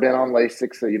 Hasn't ever been on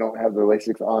Lasix, so you don't have the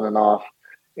Lasix on and off.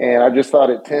 And I just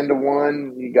thought at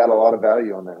 10-1, you got a lot of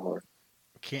value on that horse.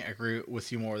 Can't agree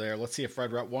with you more there. Let's see if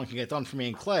Red Route 1 can get done for me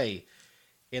and Clay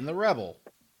in the Rebel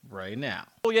right now.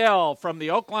 Yell from the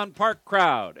Oaklawn Park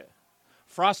crowd.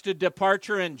 Frosted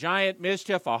Departure and Giant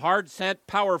Mischief, a hard scent,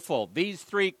 powerful. These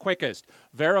 3 quickest.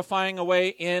 Verifying away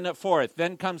in 4th.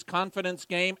 Then comes Confidence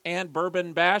Game and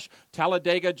Bourbon Bash.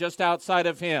 Talladega just outside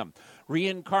of him.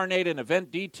 Reincarnate and Event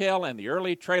Detail, and the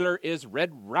early trailer is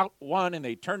Red Route 1, and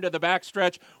they turn to the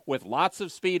backstretch with lots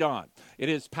of speed on. It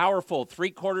is powerful,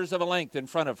 3/4 of a length in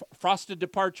front of Frosted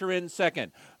Departure in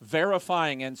 2nd.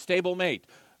 Verifying and Stablemate.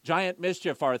 Giant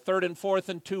Mischief are 3rd and 4th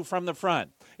and 2 from the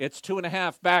front. It's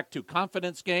 2.5 back to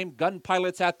Confidence Game. Gun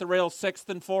Pilots at the rail, 6th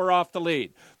and 4 off the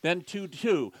lead. Then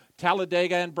 2-2,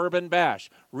 Talladega and Bourbon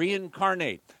Bash.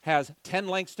 Reincarnate has 10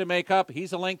 lengths to make up.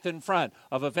 He's a length in front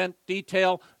of Event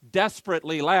Detail.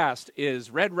 Desperately last is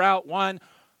Red Route 1.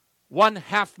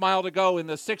 1/2 mile to go in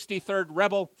the 63rd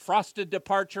Rebel, Frosted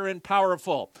Departure and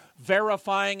Powerful.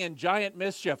 Verifying and Giant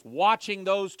Mischief, watching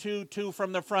those 2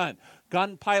 from the front.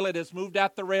 Gun Pilot has moved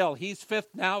at the rail. He's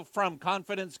 5th now from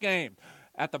Confidence Game.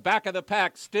 At the back of the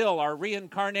pack still are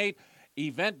Reincarnate,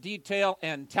 Event Detail,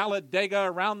 and Talladega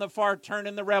around the far turn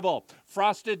in the Rebel.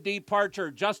 Frosted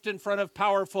Departure just in front of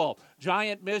Powerful.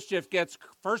 Giant Mischief gets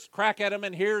first crack at him,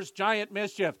 and here's Giant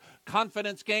Mischief.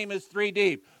 Confidence Game is 3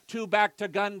 deep. 2 back to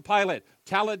Gun Pilot.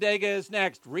 Talladega is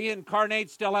next. Reincarnate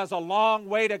still has a long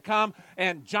way to come,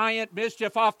 and Giant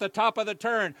Mischief off the top of the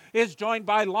turn is joined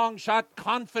by long shot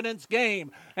Confidence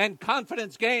Game, and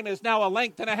Confidence Game is now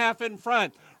 1.5 lengths in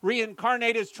front.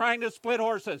 Reincarnate is trying to split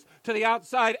horses to the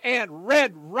outside, and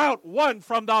Red Route 1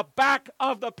 from the back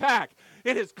of the pack.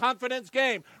 It is Confidence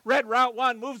Game. Red Route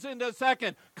 1 moves into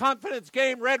 2nd. Confidence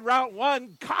Game, Red Route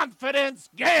 1, Confidence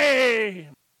Game.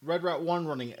 Red Route 1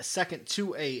 running 2nd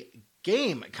to a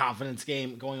game. Confidence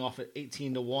Game going off at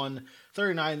 18-1.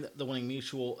 39, the winning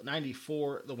mutual.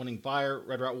 94, the winning buyer.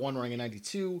 Red Route 1 running a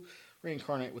 92.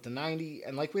 Reincarnate with the 90.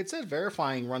 And like we had said,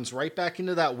 Verifying runs right back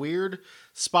into that weird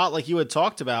spot like you had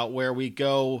talked about where we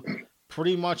go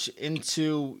pretty much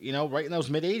into, right in those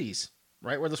mid-80s,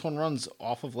 right where this one runs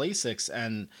off of Lasix.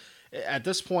 And at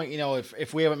this point,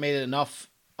 if we haven't made it enough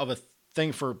of a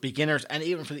thing for beginners and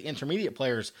even for the intermediate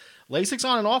players, Lasix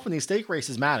on and off in these stake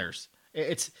races matters.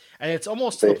 It's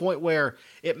almost to the point where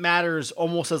it matters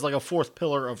almost as like a 4th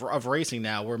pillar of racing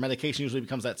now, where medication usually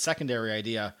becomes that secondary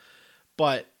idea.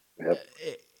 But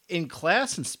in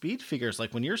class and speed figures,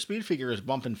 like when your speed figure is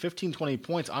bumping 15, 20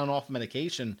 points on and off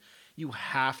medication, you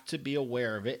have to be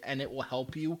aware of it, and it will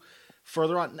help you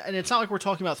further on. And it's not like we're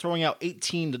talking about throwing out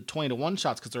 18 to 20-1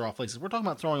 shots because they're off places. We're talking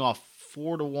about throwing off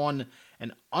 4-1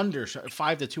 and under,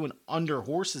 5-2 and under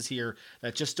horses here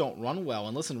that just don't run well.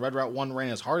 And listen, Red Route 1 ran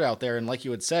his heart out there, and like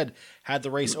you had said, had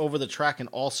the race over the track and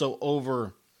also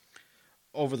over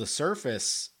the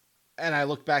surface. And I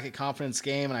looked back at Confidence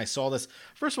Game and I saw this.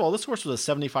 First of all, this horse was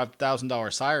a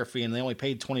 $75,000 sire fee and they only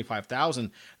paid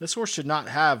 $25,000. This horse should not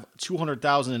have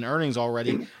 $200,000 in earnings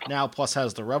already. Now, plus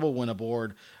has the Rebel win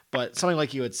aboard. But something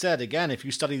like you had said, again, if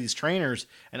you study these trainers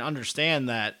and understand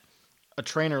that a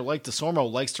trainer like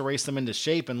DeSormo likes to race them into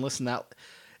shape, and listen, that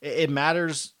it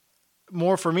matters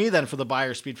more for me than for the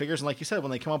Beyer speed figures. And like you said,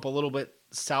 when they come up a little bit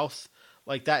south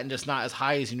like that and just not as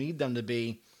high as you need them to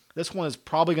be, this one is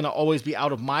probably going to always be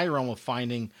out of my realm of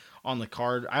finding on the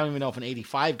card. I don't even know if an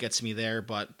 85 gets me there,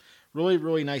 but really,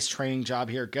 really nice training job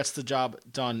here. Gets the job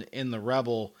done in the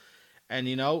Rebel. And,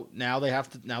 now they have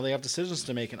decisions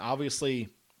to make. And obviously,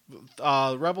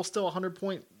 Rebel's still a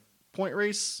 100-point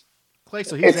race, Clay.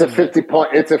 So it's a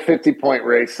 50-point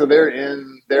race. So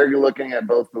they're looking at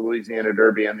both the Louisiana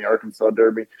Derby and the Arkansas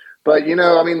Derby. But,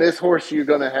 this horse you're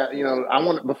going to have,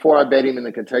 before I bet him in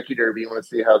the Kentucky Derby, you want to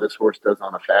see how this horse does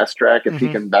on a fast track. If he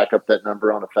can back up that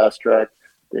number on a fast track,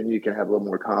 then you can have a little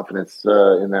more confidence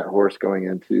in that horse going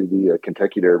into the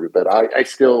Kentucky Derby. But I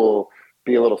still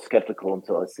be a little skeptical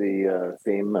until I see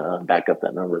him back up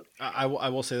that number. I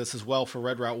will say this as well for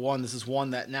Red Route 1. This is one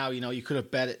that now, you could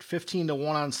have bet it 15-1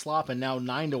 on slop and now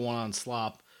 9-1 on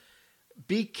slop.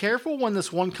 Be careful when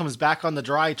this one comes back on the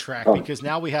dry track, because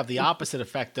now we have the opposite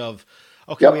effect of,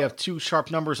 we have two sharp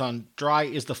numbers on dry.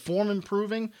 Is the form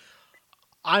improving?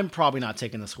 I'm probably not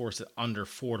taking this horse at under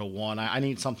 4-1. I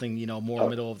need something, more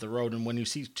middle of the road. And when you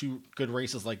see two good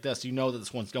races like this, you know that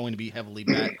this one's going to be heavily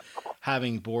bet,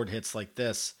 having board hits like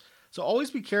this. So always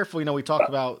be careful. We talk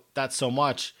about that so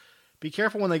much. Be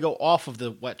careful when they go off of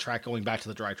the wet track, going back to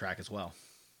the dry track as well.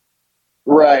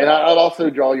 Right, and I'd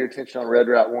also draw your attention on Red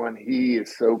Route 1. He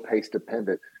is so pace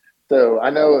dependent. So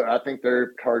I think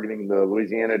they're targeting the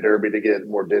Louisiana Derby to get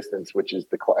more distance, which is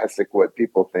the classic what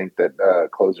people think that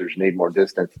closers need more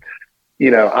distance.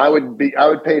 I would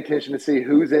pay attention to see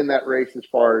who's in that race as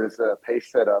far as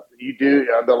pace setup. You do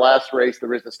the last race, the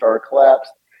Risen Star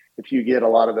collapsed. If you get a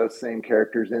lot of those same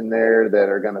characters in there that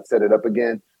are going to set it up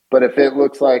again. But if it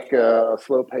looks like a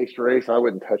slow-paced race, I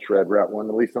wouldn't touch Red Route 1,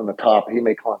 at least on the top. He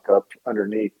may clunk up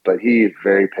underneath, but he is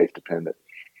very pace-dependent.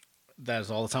 That is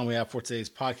all the time we have for today's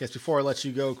podcast. Before I let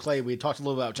you go, Clay, we talked a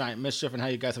little about Giant Mischief and how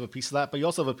you guys have a piece of that, but you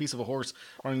also have a piece of a horse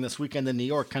running this weekend in New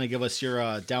York. Kind of give us your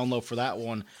download for that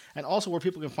one. And also where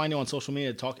people can find you on social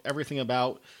media to talk everything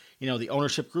about, the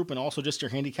ownership group and also just your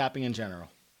handicapping in general.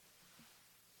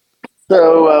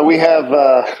 So we have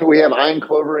Iron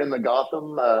Clover in the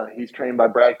Gotham. He's trained by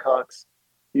Brad Cox.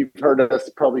 You've heard us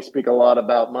probably speak a lot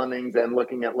about Munnings and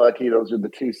Looking at Lucky. Those are the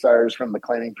two sires from the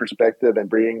claiming perspective and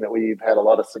breeding that we've had a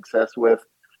lot of success with.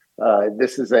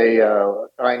 This is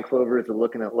Iron Clover is a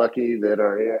Looking at Lucky that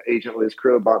our agent Liz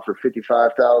Crow bought for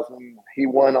 $55,000. He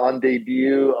won on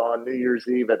debut on New Year's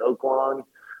Eve at Oaklawn.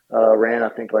 Ran, I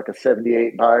think, like a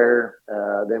 78 buyer.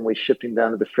 Then we shipped him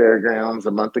down to the fairgrounds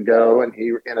a month ago, and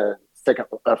he in a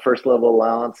first level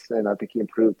allowance, and I think he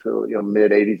improved to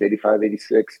mid 80s, 85,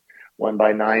 86, won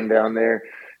by 9 down there.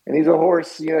 And he's a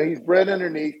horse, he's bred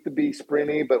underneath to be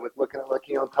sprinty, but with Looking at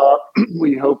Lucky on top,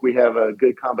 we hope we have a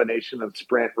good combination of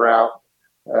sprint route,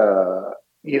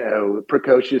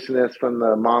 precociousness from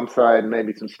the mom side, and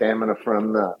maybe some stamina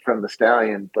from the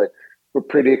stallion. But we're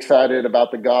pretty excited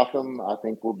about the Gotham. I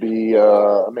think we'll be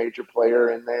a major player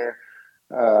in there.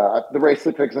 The race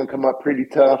looks like it's going to come up pretty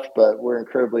tough, but we're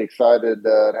incredibly excited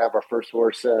to have our first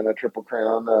horse in a Triple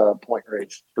Crown point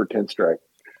race for 10 Strike.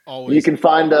 Always. You can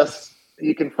find us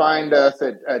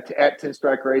at 10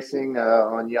 Strike Racing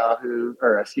on Yahoo,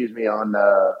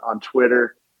 on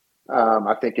Twitter.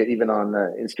 I think even on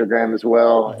Instagram as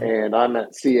well. Mm-hmm. And I'm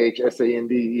at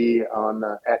CHSANDE on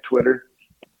at Twitter.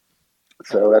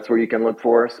 So that's where you can look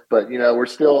for us. But, we're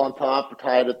still on top,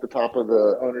 tied at the top of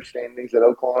the owner standings at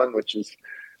Oaklawn, which is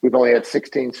we've only had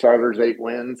 16 starters, 8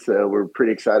 wins. So we're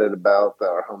pretty excited about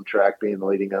our home track being the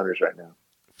leading owners right now.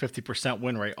 50%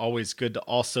 win rate. Always good to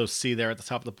also see there at the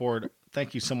top of the board.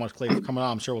 Thank you so much, Clay, for coming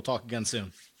on. I'm sure we'll talk again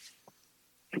soon.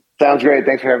 Sounds great.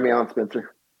 Thanks for having me on,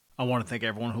 Spencer. I want to thank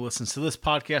everyone who listens to this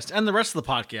podcast and the rest of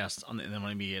the podcast on the In the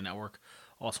Money Media Network.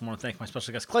 Also want to thank my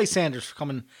special guest, Clay Sanders, for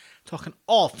coming, talking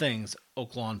all things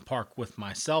Oaklawn Park with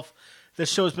myself.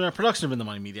 This show has been a production of In the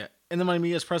Money Media. In the Money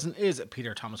Media's president is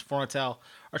Peter Thomas Fornatel.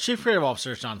 Our Chief Creative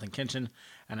Officer is Jonathan Kinchin.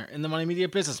 And our In the Money Media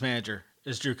Business Manager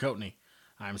is Drew Coatney.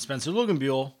 I'm Spencer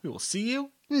Luganbuell. We will see you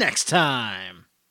next time.